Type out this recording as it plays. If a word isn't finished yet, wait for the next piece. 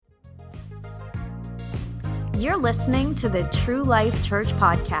You're listening to the True Life Church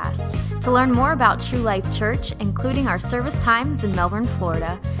podcast. To learn more about True Life Church, including our service times in Melbourne,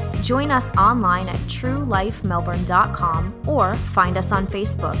 Florida, join us online at truelifemelbourne.com or find us on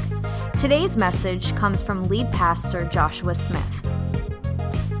Facebook. Today's message comes from lead pastor Joshua Smith.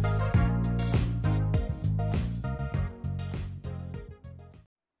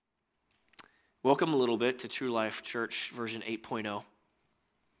 Welcome a little bit to True Life Church version 8.0.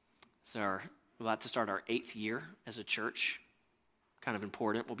 We're about to start our 8th year as a church. Kind of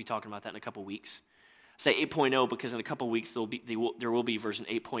important. We'll be talking about that in a couple weeks. I say 8.0 because in a couple weeks there will be version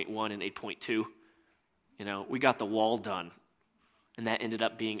 8.1 and 8.2. You know, we got the wall done, and that ended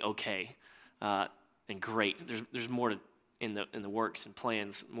up being okay and great. There's more in the works and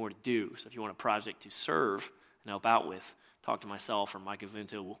plans, more to do. So if you want a project to serve and help out with, talk to myself or Mike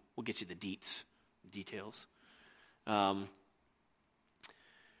Avento. We'll get you the details.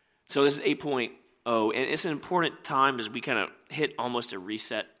 So this is 8.0, and it's an important time as we kind of hit almost a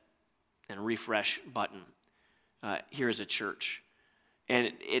reset and refresh button here as a church.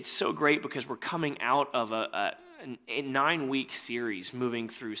 And it's so great because we're coming out of a 9-week series moving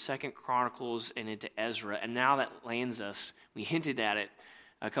through 2nd Chronicles and into Ezra, and now that lands us, we hinted at it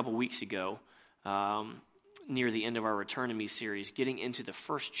a couple weeks ago, near the end of our Return to Me series, getting into the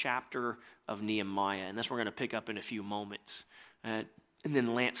first chapter of Nehemiah, and that's what we're going to pick up in a few moments. And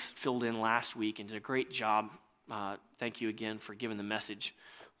then Lance filled in last week and did a great job. Thank you again for giving the message.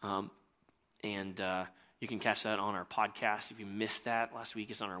 And you can catch that on our podcast. If you missed that, last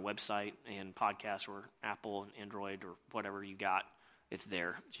week it's on our website and podcast or Apple and Android or whatever you got. It's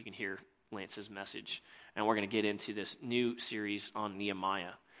there. So you can hear Lance's message. And we're going to get into this new series on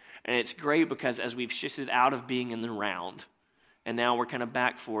Nehemiah. And it's great because as we've shifted out of being in the round, and now we're kind of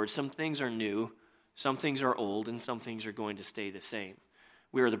back forward, some things are new, some things are old, and some things are going to stay the same.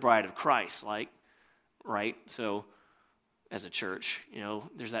 We are the bride of Christ, right? So as a church, you know,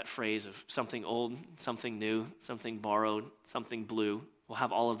 there's that phrase of something old, something new, something borrowed, something blue. We'll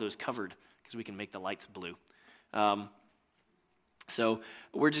have all of those covered because we can make the lights blue. So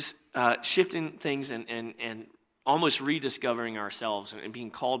we're just shifting things and almost rediscovering ourselves and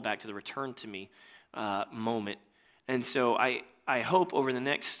being called back to the return to me moment. And so I hope over the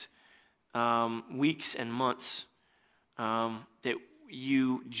next weeks and months that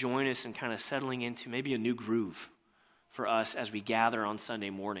you join us in kind of settling into maybe a new groove for us as we gather on Sunday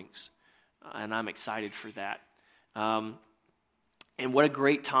mornings. And I'm excited for that. And what a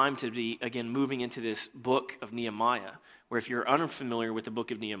great time to be, again, moving into this book of Nehemiah, where if you're unfamiliar with the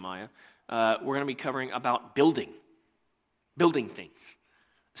book of Nehemiah, we're going to be covering about building things.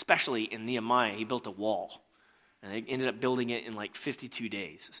 Especially in Nehemiah, he built a wall. And they ended up building it in like 52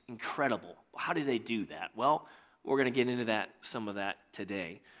 days. It's incredible. How did they do that? Well, we're going to get into some of that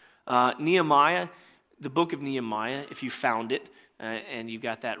today. Nehemiah, the book of Nehemiah, if you found it, and you've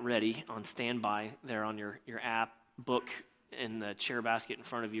got that ready on standby there on your app, book, in the chair basket in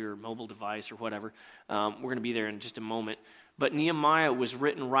front of your mobile device or whatever. We're going to be there in just a moment. But Nehemiah was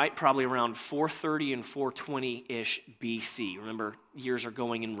written right probably around 430 and 420-ish BC. Remember, years are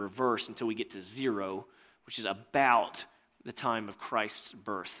going in reverse until we get to 0, which is about the time of Christ's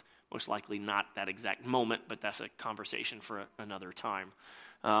birth. Most likely not that exact moment, but that's a conversation for another time.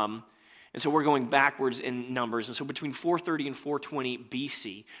 And so we're going backwards in numbers. And so between 430 and 420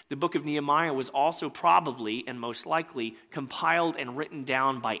 BC, the book of Nehemiah was also probably and most likely compiled and written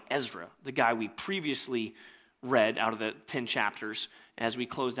down by Ezra, the guy we previously read out of the 10 chapters as we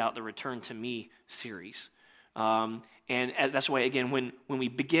closed out the Return to Me series. And that's why, again, when we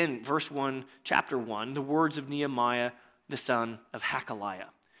begin verse 1, chapter 1, the words of Nehemiah, the son of Hakaliah.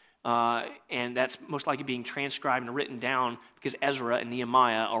 And that's most likely being transcribed and written down because Ezra and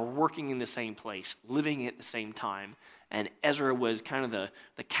Nehemiah are working in the same place, living at the same time. And Ezra was kind of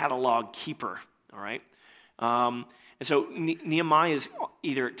the catalog keeper, all right? And so Nehemiah is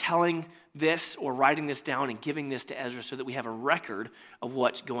either telling this or writing this down and giving this to Ezra so that we have a record of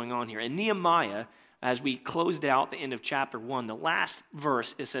what's going on here. And Nehemiah, as we closed out the end of chapter 1, the last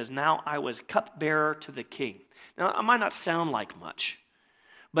verse, it says, "Now I was cupbearer to the king." Now, it might not sound like much,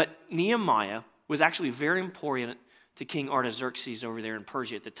 but Nehemiah was actually very important to King Artaxerxes over there in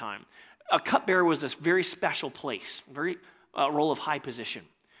Persia at the time. A cupbearer was a very special place, very role of high position.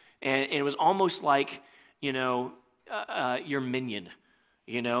 And it was almost like, your minion,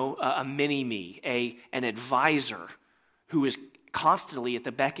 a mini-me, an advisor who is constantly at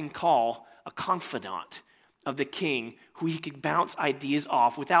the beck and call, a confidant of the king who he could bounce ideas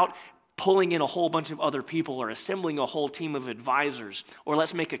off without pulling in a whole bunch of other people or assembling a whole team of advisors, or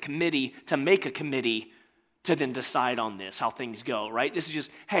let's make a committee to then decide on this, how things go, right? This is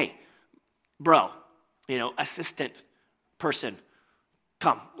just, hey, bro, assistant person.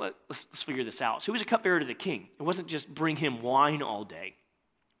 Come, let's figure this out. So he was a cupbearer to the king. It wasn't just bring him wine all day.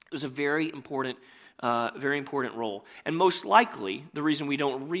 It was a very important role. And most likely, the reason we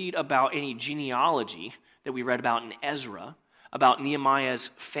don't read about any genealogy that we read about in Ezra, about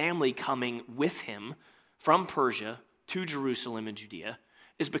Nehemiah's family coming with him from Persia to Jerusalem and Judea,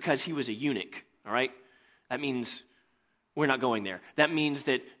 is because he was a eunuch, all right? That means we're not going there. That means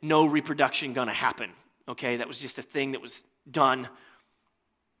that no reproduction going to happen, okay? That was just a thing that was done.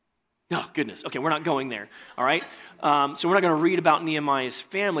 Oh, goodness. Okay, we're not going there, all right? So we're not going to read about Nehemiah's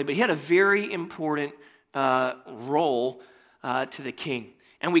family, but he had a very important role to the king.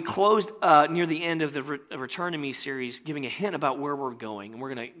 And we closed near the end of the Return to Me series giving a hint about where we're going. And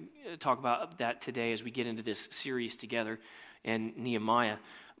we're going to talk about that today as we get into this series together in Nehemiah.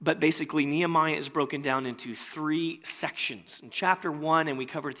 But basically, Nehemiah is broken down into 3 sections. In chapter 1, and we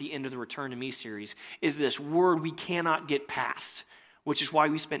covered at the end of the Return to Me series, is this word we cannot get past, which is why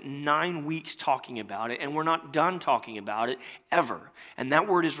we spent 9 weeks talking about it, and we're not done talking about it ever. And that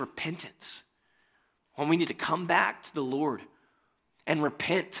word is repentance. When we need to come back to the Lord and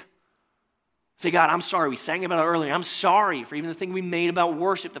repent. Say, God, I'm sorry. We sang about it earlier. I'm sorry for even the thing we made about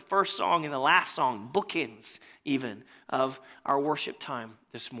worship, the first song and the last song, bookends even of our worship time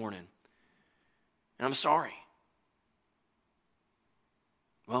this morning. And I'm sorry.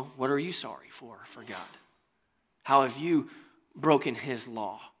 Well, what are you sorry for God? How have you broken his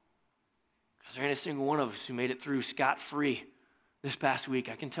law? Because there ain't a single one of us who made it through scot-free this past week.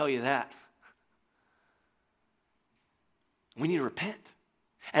 I can tell you that. We need to repent.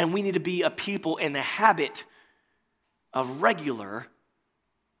 And we need to be a people in the habit of regular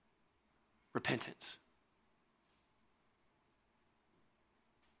repentance.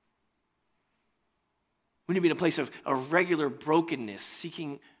 We need to be in a place of regular brokenness,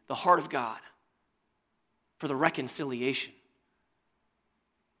 seeking the heart of God for the reconciliation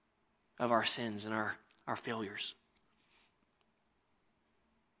of our sins and our failures.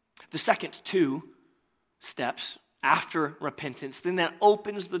 The second 2 steps after repentance, then that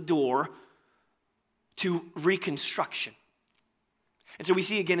opens the door to reconstruction. And so we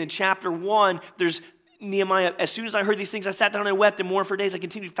see again in chapter 1, there's Nehemiah, as soon as I heard these things, I sat down and wept and mourned for days. I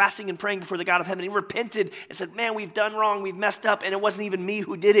continued fasting and praying before the God of heaven. He repented and said, man, we've done wrong, we've messed up, and it wasn't even me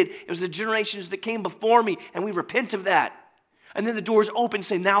who did it. It was the generations that came before me, and we repent of that. And then the doors open,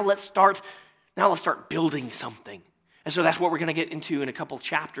 saying, now let's start building something. And so that's what we're going to get into in a couple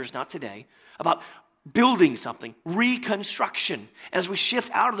chapters, not today, about building something, reconstruction. As we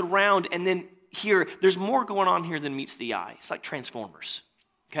shift out of the round and then here, there's more going on here than meets the eye. It's like Transformers,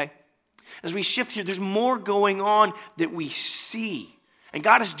 okay? As we shift here, there's more going on that we see. And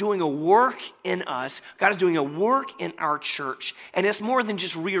God is doing a work in us. God is doing a work in our church. And it's more than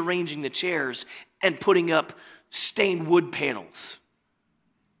just rearranging the chairs and putting up stained wood panels.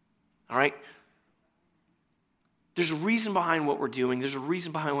 All right? There's a reason behind what we're doing. There's a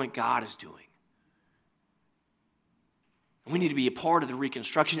reason behind what God is doing. We need to be a part of the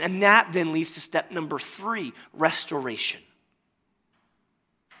reconstruction. And that then leads to step number 3, restoration.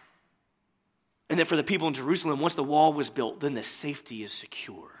 And that for the people in Jerusalem, once the wall was built, then the safety is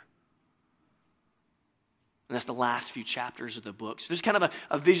secure. And that's the last few chapters of the book. So there's kind of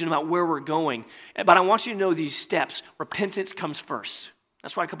a vision about where we're going. But I want you to know these steps. Repentance comes first.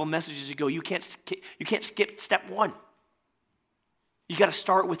 That's why a couple messages ago, you can't skip step 1. You got to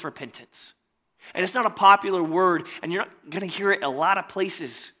start with repentance. And it's not a popular word, and you're not going to hear it a lot of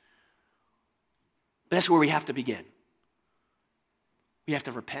places. But that's where we have to begin. We have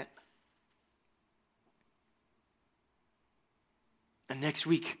to repent. And next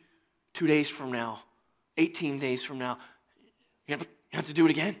week, 2 days from now, 18 days from now, you have to do it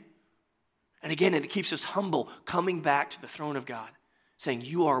again. And again, and it keeps us humble, coming back to the throne of God, saying,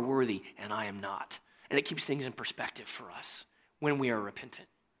 you are worthy, and I am not. And it keeps things in perspective for us when we are repentant.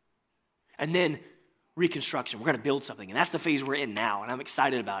 And then reconstruction. We're going to build something. And that's the phase we're in now. And I'm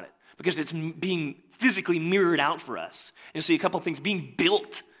excited about it because it's being physically mirrored out for us. And you'll see a couple of things being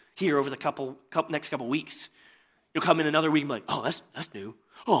built here over the next couple weeks. You'll come in another week and be like, oh, that's new.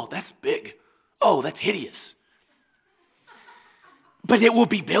 Oh, that's big. Oh, that's hideous. But it will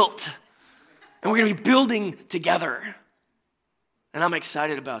be built. And we're going to be building together. And I'm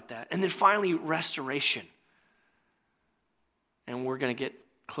excited about that. And then finally, restoration. And we're going to get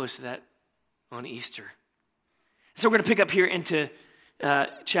close to that on Easter. So we're going to pick up here into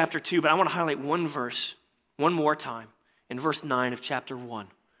chapter 2, but I want to highlight one verse one more time in verse 9 of chapter 1.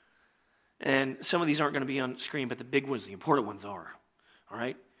 And some of these aren't going to be on screen, but the big ones, the important ones are. All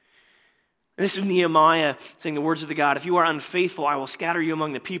right? And this is Nehemiah saying the words of the God, if you are unfaithful, I will scatter you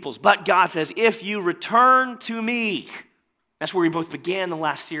among the peoples. But God says, if you return to me, that's where we both began the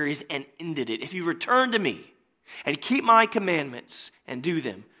last series and ended it. If you return to me and keep my commandments and do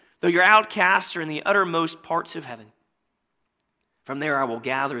them, though your outcasts are in the uttermost parts of heaven, from there I will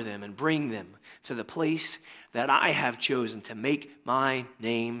gather them and bring them to the place that I have chosen to make my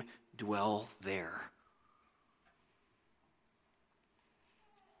name dwell there.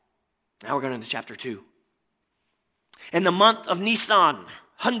 Now we're going into chapter 2. In the month of Nisan,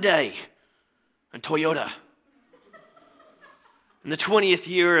 Hyundai and Toyota, in the 20th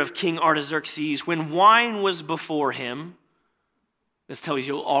year of King Artaxerxes, when wine was before him, this tells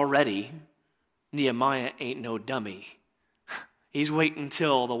you already, Nehemiah ain't no dummy. He's waiting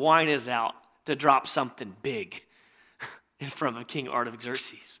until the wine is out to drop something big in front of King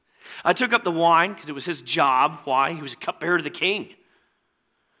Artaxerxes. I took up the wine because it was his job. Why? He was a cupbearer to the king.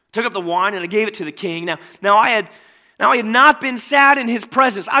 Took up the wine and I gave it to the king. Now I had not been sad in his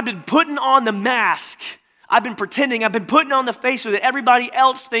presence. I've been putting on the mask. I've been pretending. I've been putting on the face so that everybody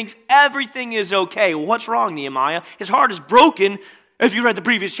else thinks everything is okay. Well, what's wrong, Nehemiah? His heart is broken, if you read the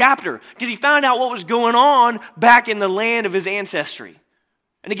previous chapter, because he found out what was going on back in the land of his ancestry.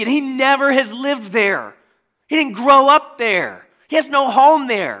 And again, he never has lived there. He didn't grow up there. He has no home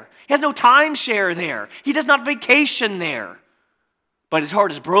there. He has no timeshare there. He does not vacation there. But his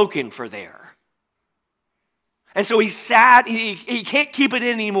heart is broken for there. And so he's sad. He can't keep it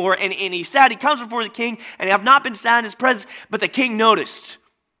in anymore. And he's sad. He comes before the king, and I have not been sad in his presence. But the king noticed.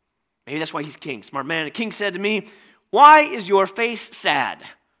 Maybe that's why he's king. Smart man. The king said to me, why is your face sad,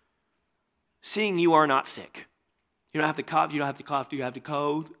 seeing you are not sick? You don't have to cough. You don't have to cough. Do you have the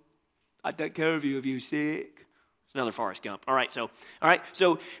cold? I take care of you if you're sick. It's another Forrest Gump. All right,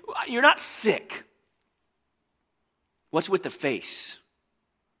 so you're not sick. What's with the face?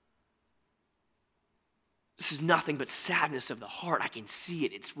 This is nothing but sadness of the heart. I can see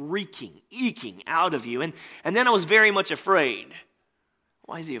it. It's eking out of you. And then I was very much afraid.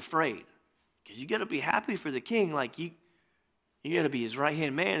 Why is he afraid? Because you got to be happy for the king. Like you got to be his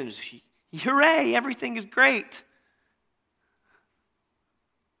right-hand man. And hooray, everything is great.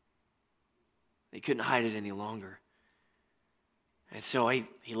 They couldn't hide it any longer. And so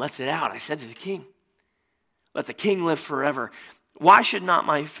he lets it out. I said to the king, let the king live forever. Why should not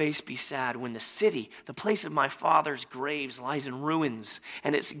my face be sad when the city, the place of my father's graves, lies in ruins,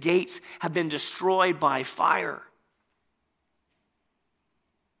 and its gates have been destroyed by fire?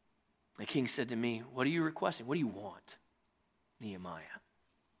 The king said to me, what are you requesting? What do you want, Nehemiah?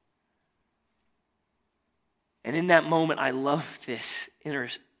 And in that moment, I love this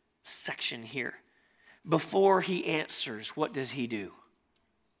intersection here. Before he answers, what does he do?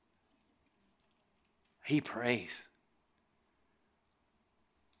 He prays.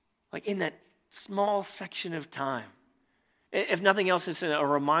 Like in that small section of time. If nothing else, it's a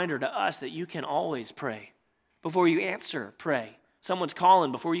reminder to us that you can always pray. Before you answer, pray. Someone's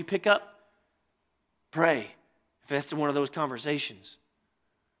calling, before you pick up, pray. If that's one of those conversations.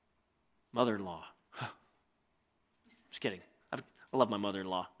 Mother-in-law. Just kidding. I love my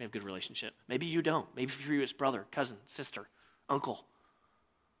mother-in-law. We have a good relationship. Maybe you don't. Maybe for you it's brother, cousin, sister, uncle.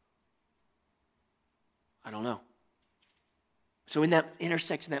 I don't know. So in that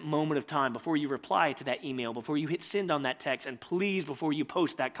intersection, that moment of time, before you reply to that email, before you hit send on that text, and please, before you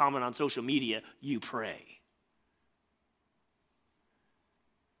post that comment on social media, you pray.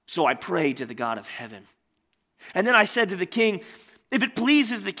 So I prayed to the God of heaven. And then I said to the king, if it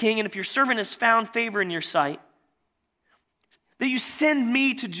pleases the king, and if your servant has found favor in your sight, that you send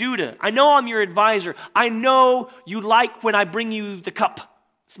me to Judah. I know I'm your advisor. I know you like when I bring you the cup.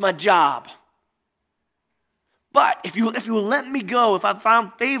 It's my job. But if you will let me go, if I've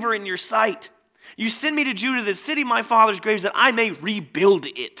found favor in your sight, you send me to Judah, the city of my father's graves, that I may rebuild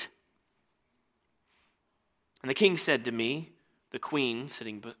it. And the king said to me, the queen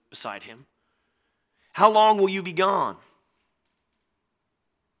sitting beside him, how long will you be gone?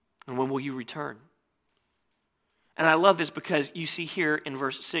 And when will you return? And I love this because you see here in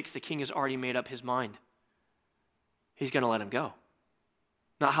verse 6, the king has already made up his mind. He's going to let him go.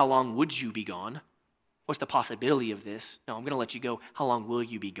 Not how long would you be gone? What's the possibility of this? No, I'm going to let you go. How long will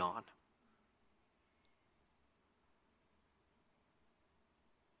you be gone?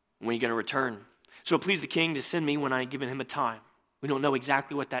 When are you going to return? So it pleased the king to send me when I had given him a time. We don't know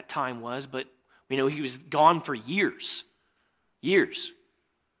exactly what that time was, but we know he was gone for years. Years.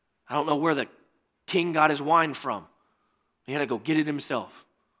 I don't know where the king got his wine from. He had to go get it himself.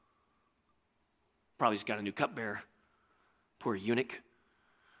 Probably just got a new cupbearer. Poor eunuch.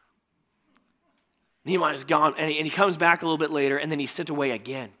 Nehemiah's gone, and he comes back a little bit later, and then he's sent away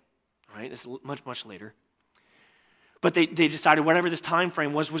again. Right? This is much, much later. But they decided whatever this time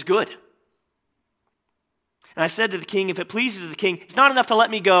frame was good. And I said to the king, if it pleases the king, it's not enough to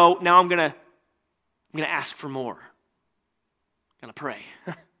let me go. Now I'm going to ask for more. I'm going to pray.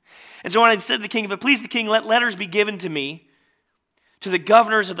 And so when I said to the king, if it pleases the king, let letters be given to me, to the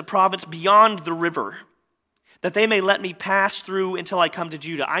governors of the province beyond the river, that they may let me pass through until I come to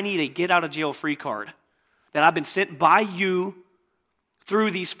Judah. I need a get-out-of-jail-free card, that I've been sent by you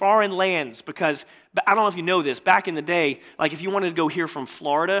through these foreign lands, because, I don't know if you know this, back in the day, like if you wanted to go here from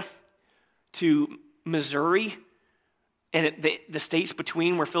Florida to Missouri, and the states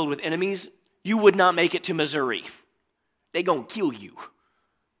between were filled with enemies, you would not make it to Missouri. They're going to kill you.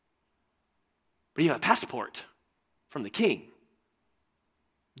 But you have a passport from the king.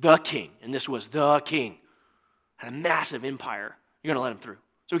 The king. And this was the king. Had a massive empire. You're going to let him through.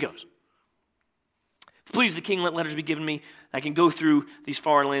 So he goes. Please, the king, let letters be given me. I can go through these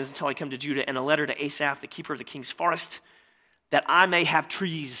foreign lands until I come to Judah, and a letter to Asaph, the keeper of the king's forest, that I may have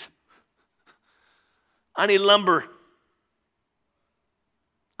trees. I need lumber.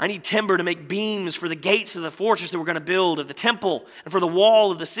 I need timber to make beams for the gates of the fortress that we're going to build, of the temple, and for the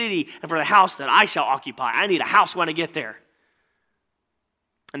wall of the city, and for the house that I shall occupy. I need a house when I get there.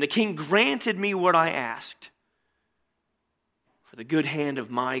 And the king granted me what I asked, for the good hand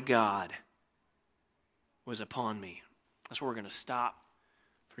of my God was upon me. That's where we're going to stop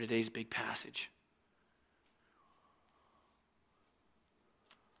for today's big passage.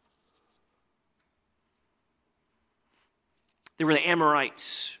 There were the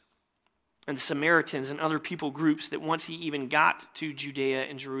Amorites and the Samaritans and other people groups that once he even got to Judea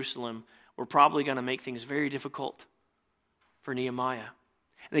and Jerusalem were probably going to make things very difficult for Nehemiah.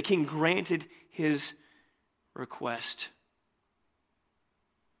 And the king granted his request.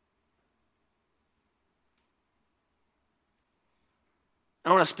 I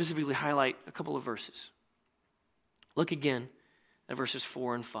want to specifically highlight a couple of verses. Look again at verses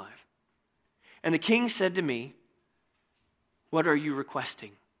 4 and 5. And the king said to me, what are you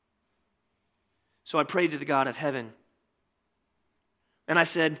requesting? So I prayed to the God of heaven. And I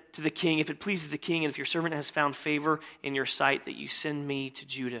said to the king, if it pleases the king, and if your servant has found favor in your sight, that you send me to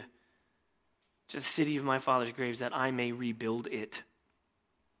Judah, to the city of my father's graves, that I may rebuild it.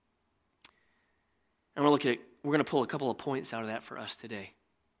 And we're going to pull a couple of points out of that for us today.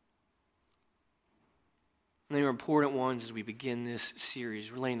 And they are important ones as we begin this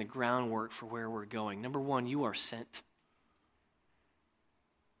series. We're laying the groundwork for where we're going. Number one, you are sent.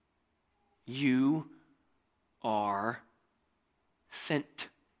 You are sent.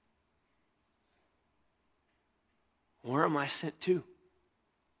 Where am I sent to?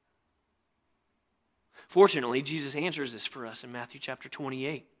 Fortunately, Jesus answers this for us in Matthew chapter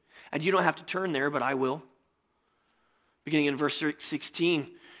 28. And you don't have to turn there, but I will. Beginning in verse 16.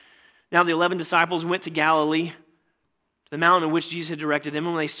 Now the 11 disciples went to Galilee, to the mountain in which Jesus had directed them.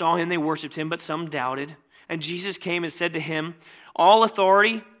 And when they saw him, they worshipped him, but some doubted. And Jesus came and said to him, all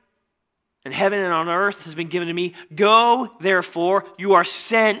authority in heaven and on earth has been given to me. Go, therefore, you are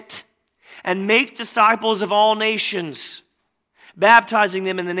sent, and make disciples of all nations, baptizing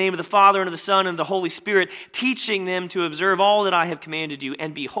them in the name of the Father and of the Son and of the Holy Spirit, teaching them to observe all that I have commanded you.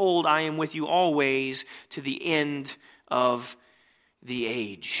 And behold, I am with you always to the end of the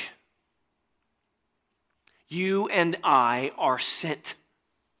age. You and I are sent,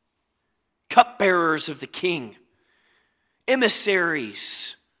 cupbearers of the King,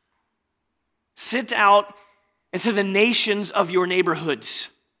 emissaries, sent out into the nations of your neighborhoods,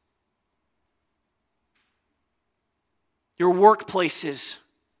 your workplaces,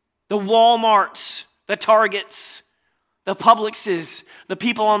 the Walmarts, the Targets, the Publixes, the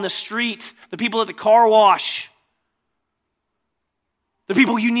people on the street, the people at the car wash, the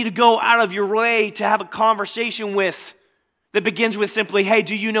people you need to go out of your way to have a conversation with that begins with simply, hey,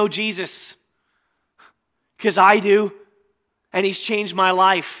 do you know Jesus? Because I do, and he's changed my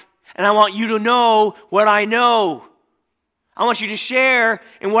life. And I want you to know what I know. I want you to share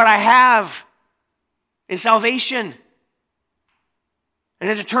in what I have in salvation and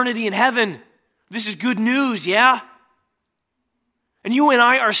an eternity in heaven. This is good news, yeah? And you and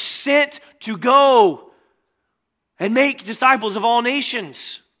I are sent to go and make disciples of all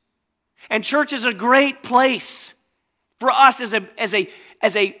nations. And church is a great place for us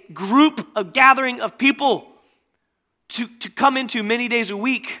as a group of gathering of people to come into many days a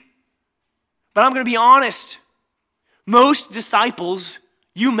week. But I'm going to be honest. Most disciples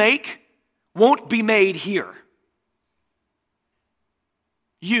you make won't be made here.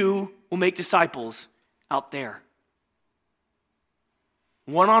 You will make disciples out there.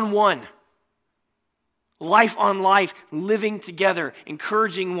 One-on-one. life on life, living together,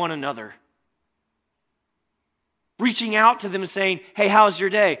 encouraging one another. Reaching out to them and saying, hey, how's your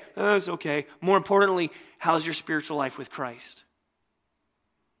day? Oh, it's okay. More importantly, how's your spiritual life with Christ?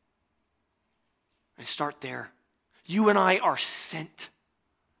 And start there. You and I are sent.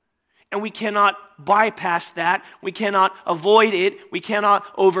 And we cannot bypass that. We cannot avoid it. We cannot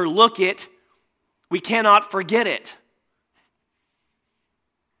overlook it. We cannot forget it.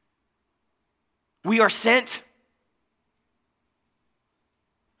 We are sent.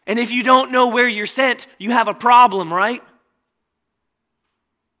 And if you don't know where you're sent, you have a problem, right?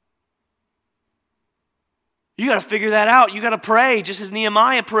 You got to figure that out. You got to pray just as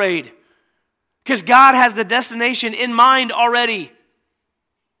Nehemiah prayed. Because God has the destination in mind already.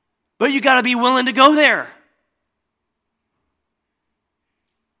 But you got to be willing to go there.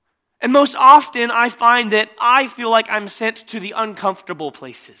 And most often I find that I feel like I'm sent to the uncomfortable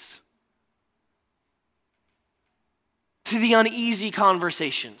places. To the uneasy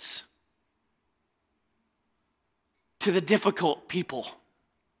conversations. To the difficult people.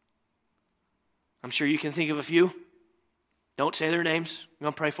 I'm sure you can think of a few. Don't say their names. I'm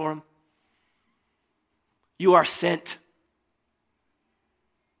going to pray for them. You are sent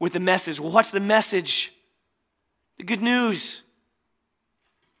with the message. Well, what's the message? The good news.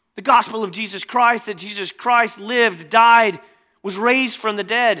 The gospel of Jesus Christ, that Jesus Christ lived, died, was raised from the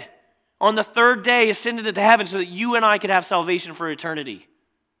dead. On the third day, ascended into heaven so that you and I could have salvation for eternity.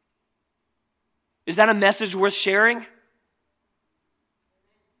 Is that a message worth sharing?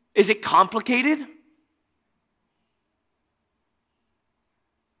 Is it complicated?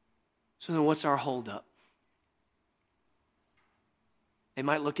 So then what's our holdup? They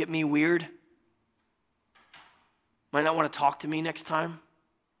might look at me weird. Might not want to talk to me next time.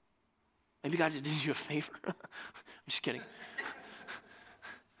 Maybe God just did you a favor. I'm just kidding.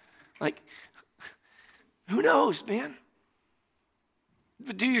 Like, who knows, man?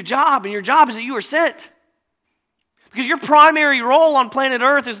 But do your job, and your job is that you are sent. Because your primary role on planet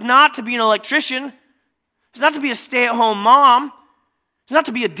Earth is not to be an electrician. It's not to be a stay-at-home mom. It's not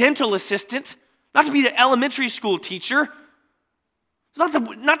to be a dental assistant. Not to be an elementary school teacher. It's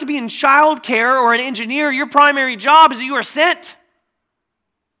not to be in child care or an engineer. Your primary job is that you are sent.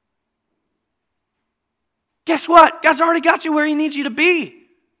 Guess what? God's already got you where He needs you to be.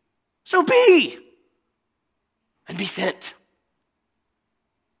 So be. And be sent.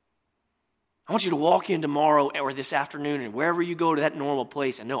 I want you to walk in tomorrow or this afternoon and wherever you go to that normal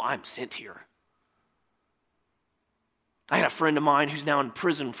place and know I'm sent here. I had a friend of mine who's now in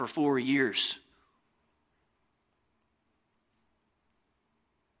prison for 4 years.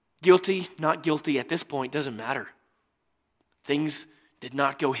 Guilty, not guilty at this point, doesn't matter. Things did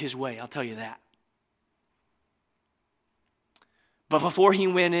not go his way, I'll tell you that. But before he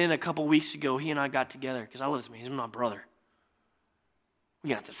went in a couple weeks ago, he and I got together, because I love this man, he's my brother. We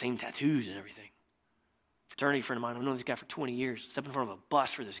got the same tattoos and everything. Fraternity friend of mine, I've known this guy for 20 years. Step in front of a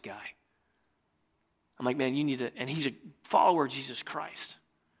bus for this guy. I'm like, man, you need to, and he's a follower of Jesus Christ.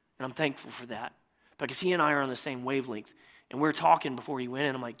 And I'm thankful for that. Because he and I are on the same wavelength. And we were talking before he went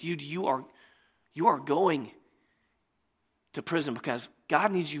in. I'm like, dude, you are going to prison because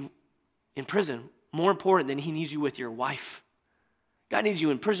God needs you in prison more important than He needs you with your wife. God needs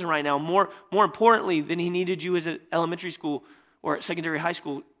you in prison right now more importantly than He needed you as an elementary school or secondary high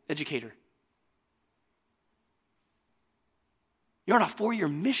school educator. You're on a 4-year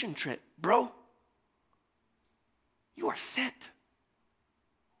mission trip, bro. You are sent.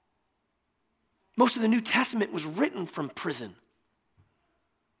 Most of the New Testament was written from prison.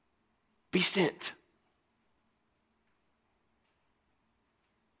 Be sent.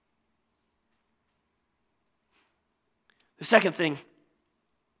 The second thing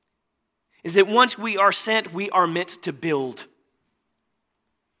is that once we are sent, we are meant to build.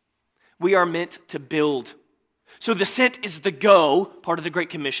 We are meant to build. So the sent is the go, part of the Great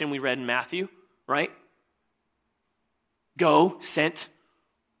Commission we read in Matthew, right? Go, sent,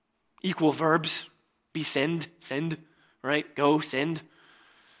 equal verbs, be send, right? Go, send.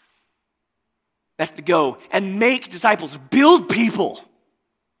 That's the go. And make disciples, build people.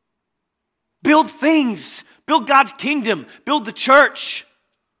 Build things. Build God's kingdom. Build the church.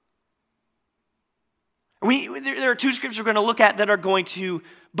 There are two scriptures we're going to look at that are going to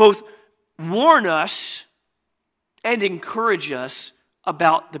both warn us and encourage us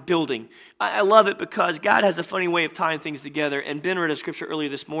about the building. I love it because God has a funny way of tying things together. And Ben read a scripture earlier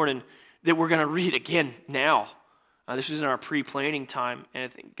this morning that we're going to read again now. This was in our pre-planning time. And I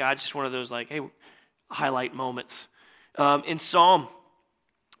think God's just one of those like, hey, highlight moments. In Psalm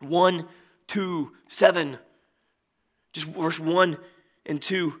 1:2-7, just verse 1 and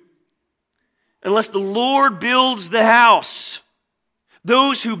 2. Unless the Lord builds the house,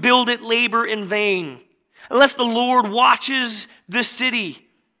 those who build it labor in vain. Unless the Lord watches the city,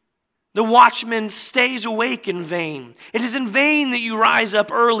 the watchman stays awake in vain. It is in vain that you rise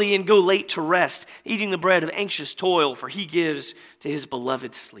up early and go late to rest, eating the bread of anxious toil, for he gives to his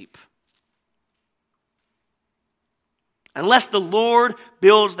beloved sleep. Unless the Lord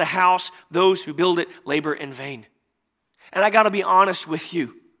builds the house, those who build it labor in vain. And I got to be honest with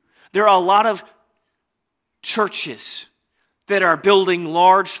you. There are a lot of churches that are building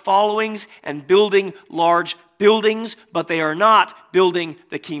large followings and building large buildings, but they are not building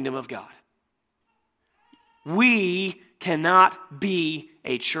the kingdom of God. We cannot be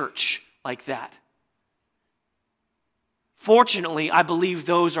a church like that. Fortunately, I believe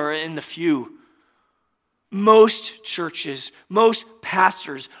those are in the few. Most churches, most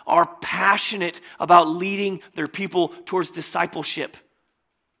pastors are passionate about leading their people towards discipleship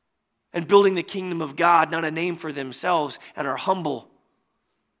and building the kingdom of God, not a name for themselves, and are humble.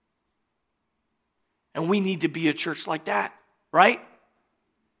 And we need to be a church like that, right?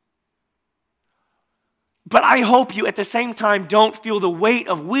 But I hope you at the same time don't feel the weight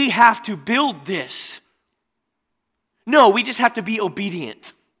of we have to build this. No, we just have to be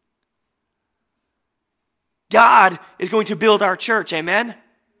obedient. God is going to build our church, amen?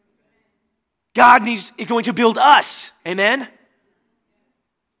 God is going to build us, amen?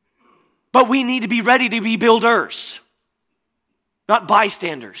 But we need to be ready to be builders, not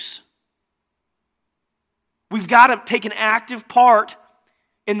bystanders. We've got to take an active part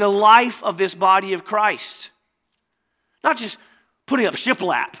in the life of this body of Christ. Not just putting up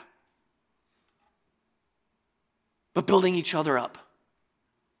shiplap, but building each other up.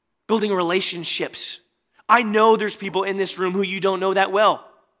 Building relationships. I know there's people in this room who you don't know that well.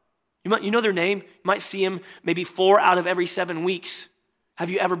 You know their name. You might see them maybe 4 out of every 7 weeks. Have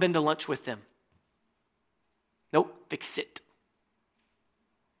you ever been to lunch with them? Nope, fix it.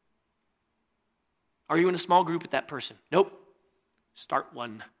 Are you in a small group with that person? Nope. Start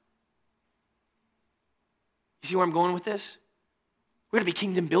one. You see where I'm going with this? We're going to be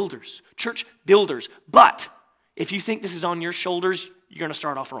kingdom builders, church builders. But if you think this is on your shoulders, you're going to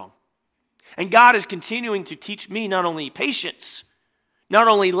start off wrong. And God is continuing to teach me not only patience, not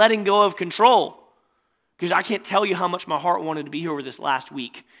only letting go of control, because I can't tell you how much my heart wanted to be here over this last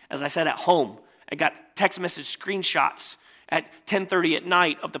week. As I said at home, I got text message screenshots at 10:30 at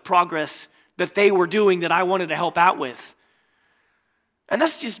night of the progress that they were doing that I wanted to help out with. And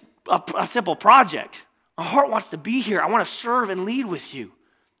that's just a simple project. My heart wants to be here. I want to serve and lead with you.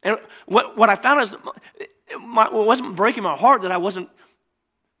 And what I found is it wasn't breaking my heart that I wasn't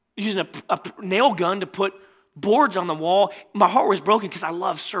using a nail gun to put boards on the wall. My heart was broken because I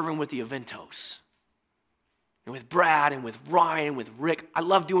love serving with the Aventos. And with Brad and with Ryan and with Rick. I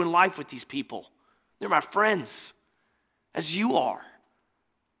love doing life with these people. They're my friends, as you are.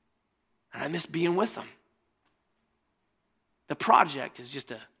 And I miss being with them. The project is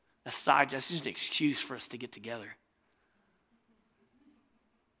just a side, just an excuse for us to get together.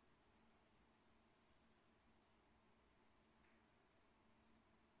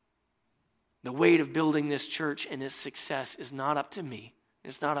 The weight of building this church and its success is not up to me.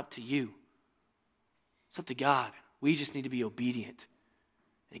 It's not up to you. It's up to God. We just need to be obedient.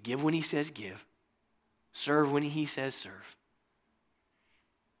 And give when He says give. Serve when He says serve.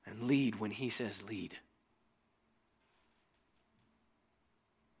 And lead when He says lead.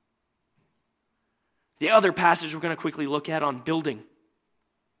 The other passage we're going to quickly look at on building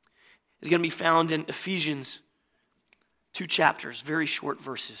is going to be found in Ephesians 2 chapters, very short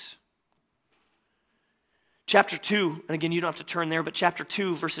verses. Chapter 2, and again, you don't have to turn there, but chapter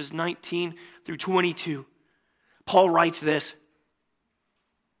 2, verses 19 through 22. Paul writes this.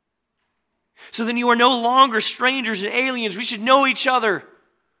 So then you are no longer strangers and aliens. We should know each other.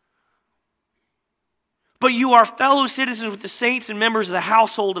 But you are fellow citizens with the saints and members of the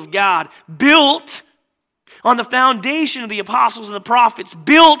household of God, built on the foundation of the apostles and the prophets,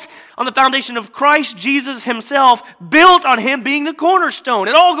 built on the foundation of Christ Jesus Himself, built on Him being the cornerstone.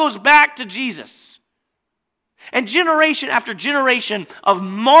 It all goes back to Jesus. And generation after generation of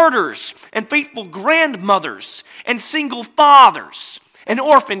martyrs and faithful grandmothers and single fathers and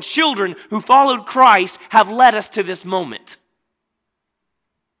orphan children who followed Christ have led us to this moment.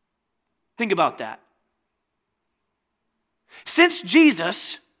 Think about that. Since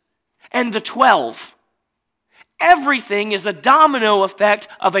Jesus and the 12, everything is a domino effect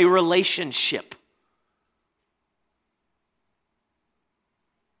of a relationship.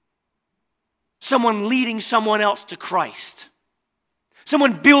 Someone leading someone else to Christ.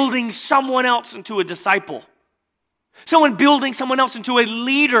 Someone building someone else into a disciple. Someone building someone else into a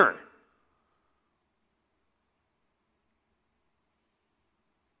leader.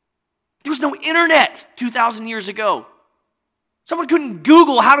 no internet 2,000 years ago. Someone couldn't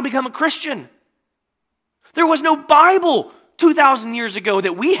Google how to become a Christian. There was no Bible 2,000 years ago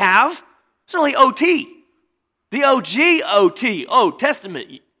that we have. It's only OT. The OG OT, Old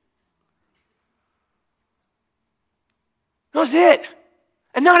Testament. That was it.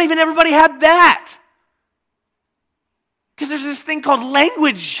 And not even everybody had that. Because there's this thing called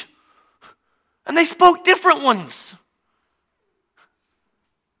language. And they spoke different ones.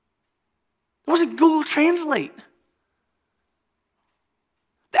 It wasn't Google Translate.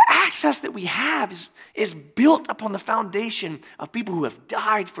 The access that we have is built upon the foundation of people who have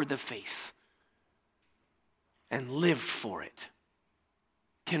died for the faith and lived for it.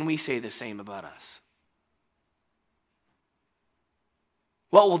 Can we say the same about us?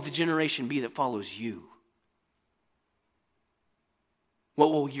 What will the generation be that follows you?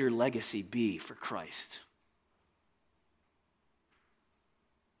 What will your legacy be for Christ?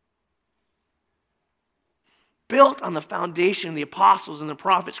 Built on the foundation of the apostles and the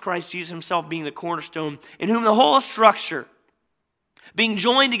prophets, Christ Jesus himself being the cornerstone, in whom the whole structure, being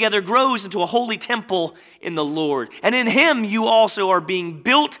joined together, grows into a holy temple in the Lord. And in him you also are being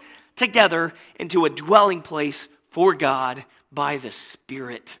built together into a dwelling place for God by the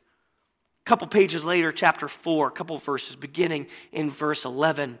Spirit. A couple pages later, chapter 4, a couple of verses beginning in verse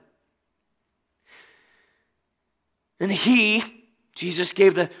 11. And Jesus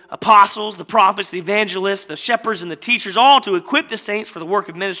gave the apostles, the prophets, the evangelists, the shepherds, and the teachers all to equip the saints for the work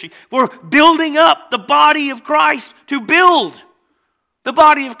of ministry, for building up the body of Christ, to build the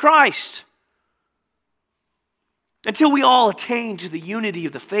body of Christ, until we all attain to the unity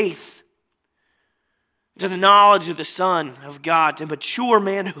of the faith, to the knowledge of the Son of God, to mature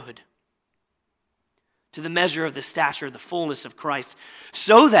manhood, to the measure of the stature of the fullness of Christ,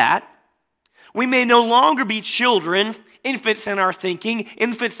 so that we may no longer be children, infants in our thinking,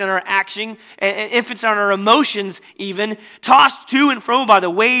 infants in our action, and infants in our emotions even, tossed to and fro by the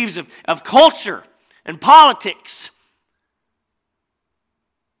waves of culture and politics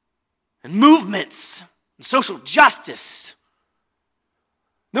and movements and social justice.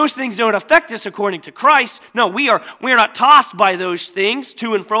 Those things don't affect us according to Christ. No, we are not tossed by those things,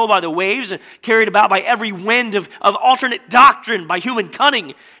 to and fro by the waves, and carried about by every wind of alternate doctrine, by human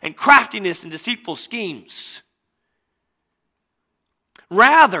cunning and craftiness and deceitful schemes.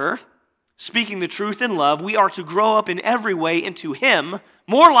 Rather, speaking the truth in love, we are to grow up in every way into Him,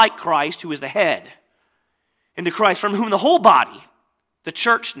 more like Christ, who is the head, into Christ, from whom the whole body, the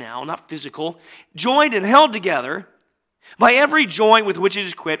church now, not physical, joined and held together by every joint with which it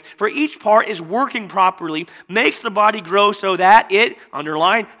is equipped, for each part is working properly, makes the body grow so that it,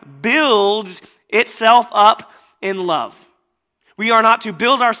 underline, builds itself up in love. We are not to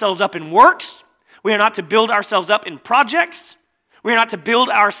build ourselves up in works. We are not to build ourselves up in projects. We are not to build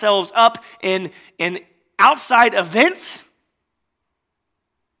ourselves up in outside events.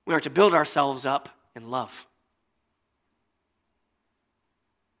 We are to build ourselves up in love.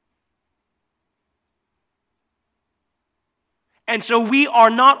 And so we are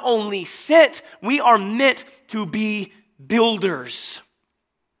not only sent, we are meant to be builders.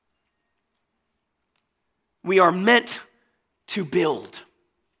 We are meant to build.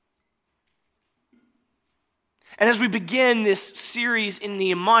 And as we begin this series in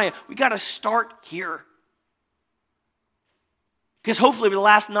Nehemiah, we got to start here. Because hopefully over the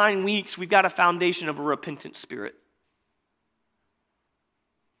last 9 weeks, we've got a foundation of a repentant spirit.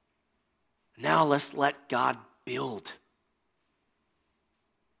 Now let's let God build.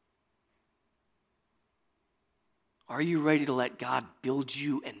 Are you ready to let God build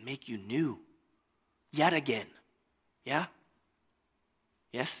you and make you new? Yet again. Yeah?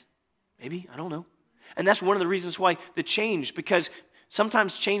 Yes? Maybe? I don't know. And that's one of the reasons why the change, because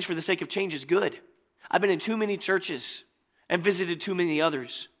sometimes change for the sake of change is good. I've been in too many churches and visited too many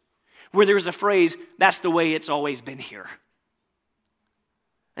others where there's a phrase, that's the way it's always been here.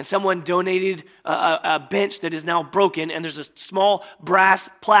 And someone donated a bench that is now broken, and there's a small brass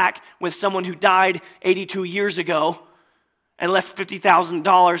plaque with someone who died 82 years ago and left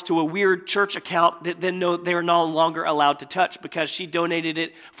 $50,000 to a weird church account that then they're no longer allowed to touch because she donated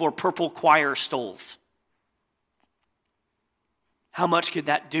it for purple choir stoles. How much could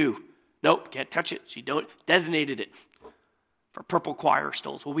that do? Nope, can't touch it. She designated it for purple choir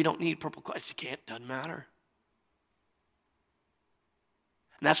stoles. Well, we don't need purple choir. She can't, doesn't matter.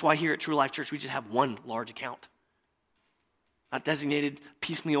 And that's why here at True Life Church, we just have one large account. Not designated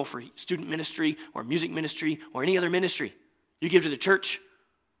piecemeal for student ministry or music ministry or any other ministry. You give to the church,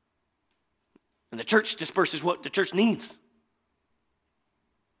 and the church disperses what the church needs.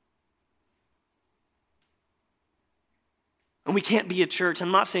 And And we can't be a church.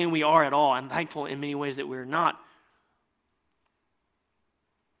 I'm not saying we are at all. I'm thankful in many ways that we're not.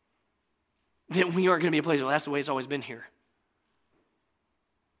 That we aren't going to be a place, well, that's the way it's always been here.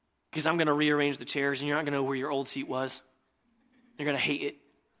 Because I'm going to rearrange the chairs and you're not going to know where your old seat was. You're going to hate it.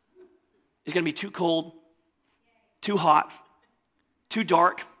 It's going to be too cold, too hot, too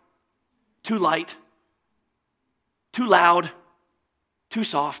dark, too light, too loud, too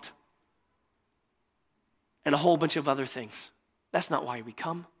soft, and a whole bunch of other things. That's not why we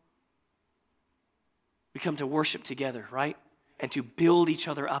come. We come to worship together, right? And to build each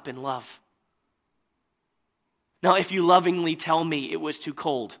other up in love. Now, if you lovingly tell me it was too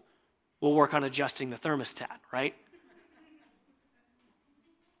cold, we'll work on adjusting the thermostat, right?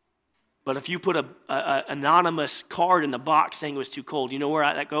 But if you put an anonymous card in the box saying it was too cold, you know where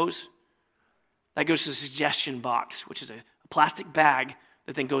that goes? That goes to the suggestion box, which is a plastic bag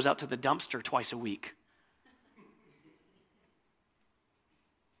that then goes out to the dumpster twice a week.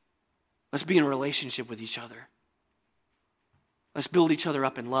 Let's be in a relationship with each other. Let's build each other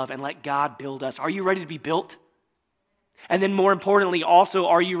up in love and let God build us. Are you ready to be built? And then more importantly, also,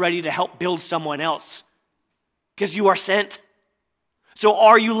 are you ready to help build someone else? Because you are sent. So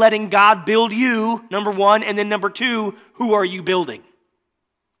are you letting God build you, number one, and then number two, who are you building?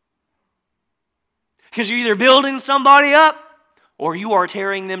 Because you're either building somebody up or you are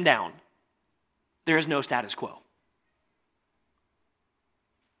tearing them down. There is no status quo.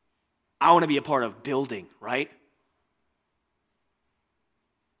 I want to be a part of building, right?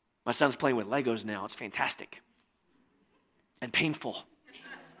 My son's playing with Legos now. It's fantastic. And painful.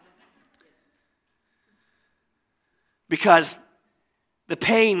 Because the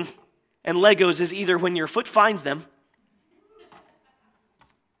pain and Legos is either when your foot finds them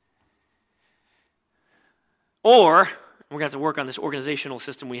or, we're going to have to work on this organizational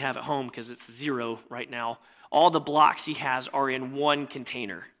system we have at home because it's 0 right now. All the blocks he has are in one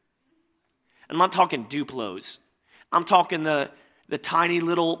container. I'm not talking Duplos. I'm talking the tiny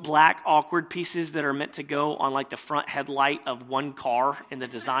little black awkward pieces that are meant to go on like the front headlight of one car in the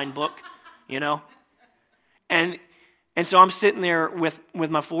design book, you know? And so I'm sitting there with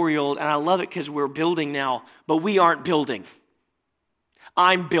my 4-year-old, and I love it because we're building now, but we aren't building.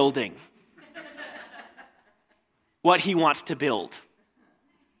 I'm building what he wants to build.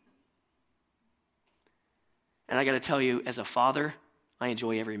 And I got to tell you, as a father, I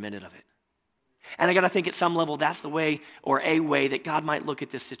enjoy every minute of it. And I got to think at some level that's the way or a way that God might look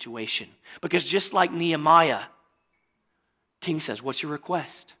at this situation. Because just like Nehemiah, King says, what's your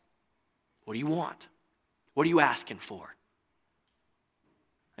request? What do you want? What are you asking for?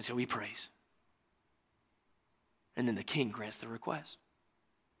 And so he prays. And then the king grants the request.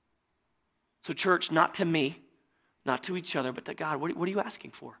 So church, not to me, not to each other, but to God, what are you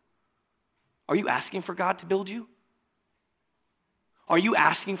asking for? Are you asking for God to build you? Are you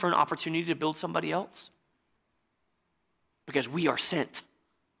asking for an opportunity to build somebody else? Because we are sent.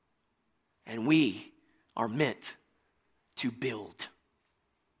 And we are meant to build.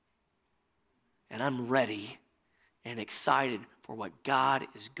 And I'm ready and excited for what God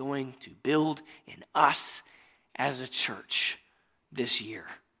is going to build in us as a church this year.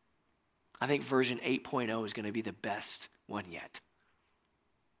 I think version 8.0 is going to be the best one yet.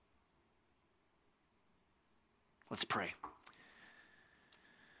 Let's pray.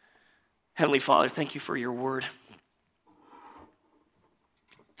 Heavenly Father, thank you for your word.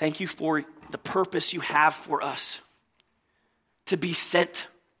 Thank you for the purpose you have for us to be sent,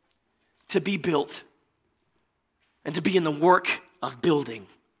 to be built, and to be in the work of building.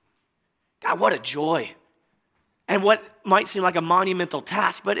 God, what a joy. And what might seem like a monumental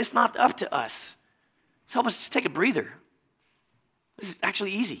task, but it's not up to us. So help us just take a breather. This is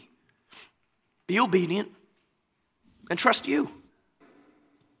actually easy. Be obedient and trust you.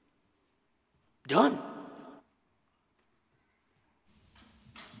 Done.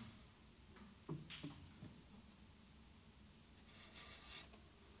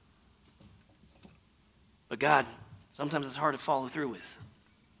 But God, sometimes it's hard to follow through with.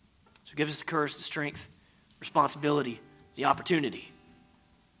 So give us the courage, the strength, responsibility, the opportunity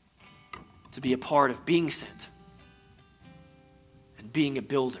to be a part of being sent and being a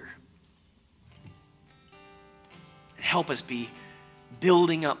builder. And help us be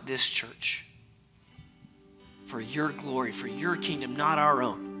building up this church for your glory, for your kingdom, not our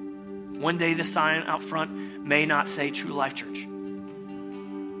own. One day the sign out front may not say True Life Church.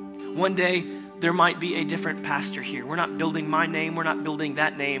 One day there might be a different pastor here. We're not building my name. We're not building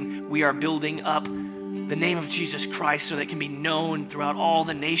that name. We are building up the name of Jesus Christ so that it can be known throughout all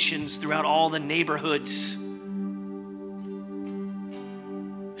the nations, throughout all the neighborhoods.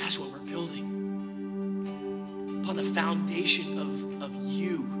 That's what we're building. Upon the foundation foundation of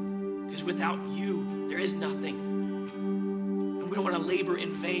you. Because without you, there is nothing. And we don't want to labor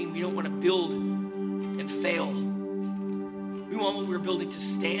in vain. We don't want to build and fail. We want what we're building to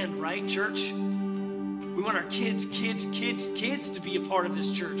stand, right, church? We want our kids to be a part of this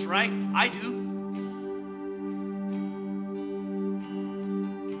church, right? I do.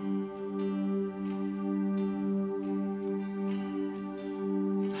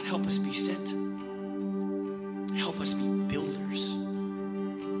 God, help us be sent. Help us be builders.